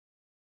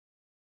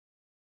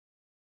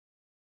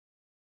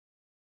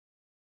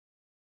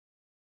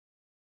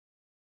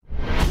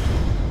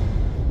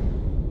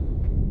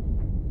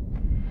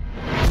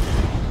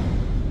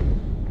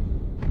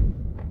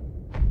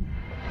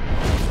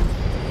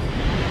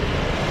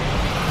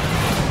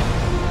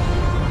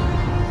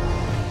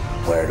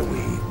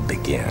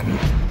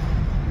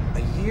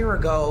year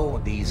ago,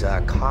 these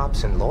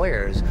cops and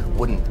lawyers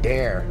wouldn't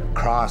dare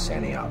cross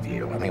any of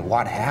you. I mean,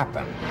 what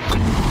happened?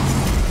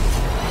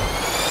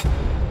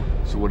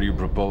 So what are you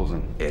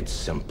proposing? It's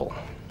simple.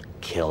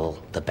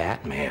 Kill the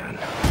Batman.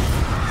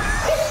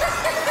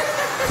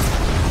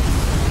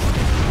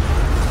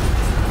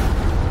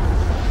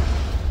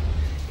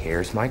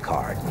 Here's my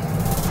card.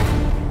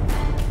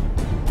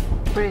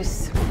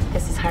 Bruce,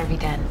 this is Harvey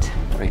Dent.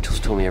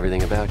 Rachel's told me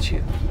everything about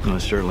you. I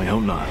certainly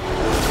hope not.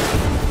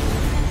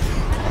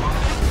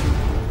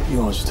 You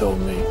once told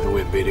me that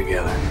we'd be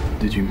together.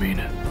 Did you mean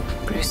it?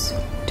 Bruce,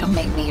 don't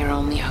make me your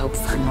only hope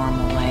for a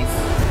normal life.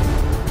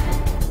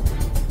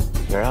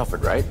 You're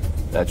Alfred, right?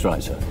 That's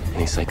right, sir.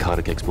 Any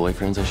psychotic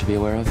ex-boyfriends I should be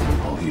aware of?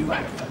 Oh, you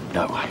have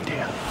no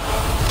idea.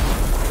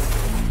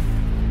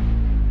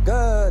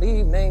 Good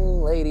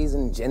evening, ladies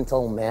and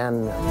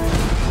gentlemen.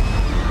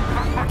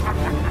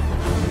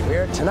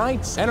 We're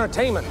tonight's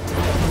entertainment.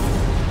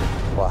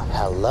 Well,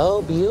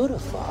 hello,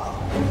 beautiful.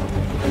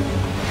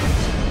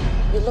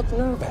 You look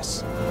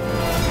nervous.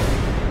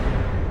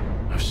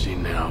 I've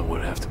seen now what it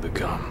would have to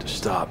become to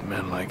stop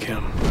men like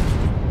him.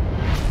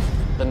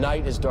 The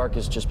night is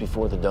darkest just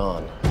before the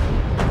dawn.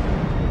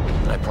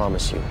 And I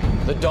promise you,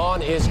 the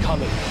dawn is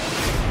coming.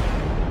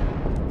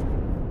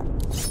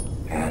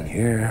 And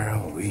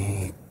here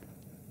we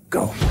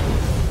go.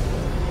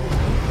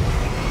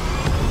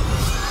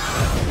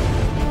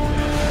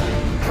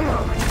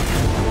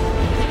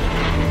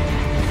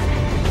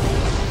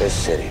 This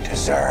city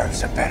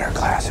deserves a better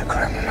class of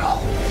criminal.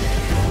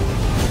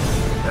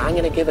 I'm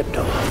gonna give it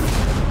to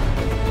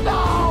him.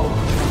 No!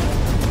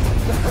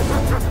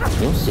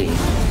 You'll see.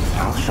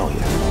 I'll show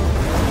you.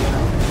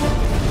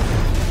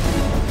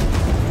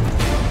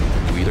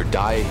 You either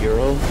die a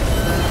hero,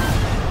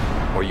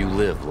 or you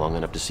live long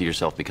enough to see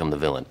yourself become the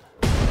villain.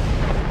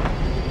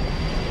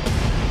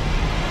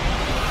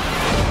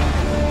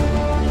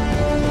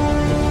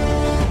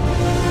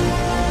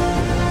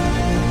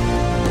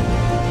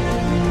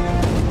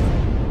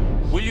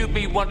 Will you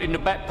be wanting the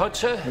back putt,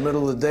 sir? In the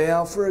middle of the day,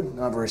 Alfred?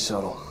 Not very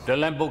subtle. The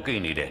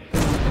Lamborghini, then.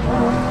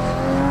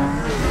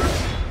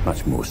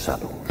 Much more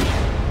subtle.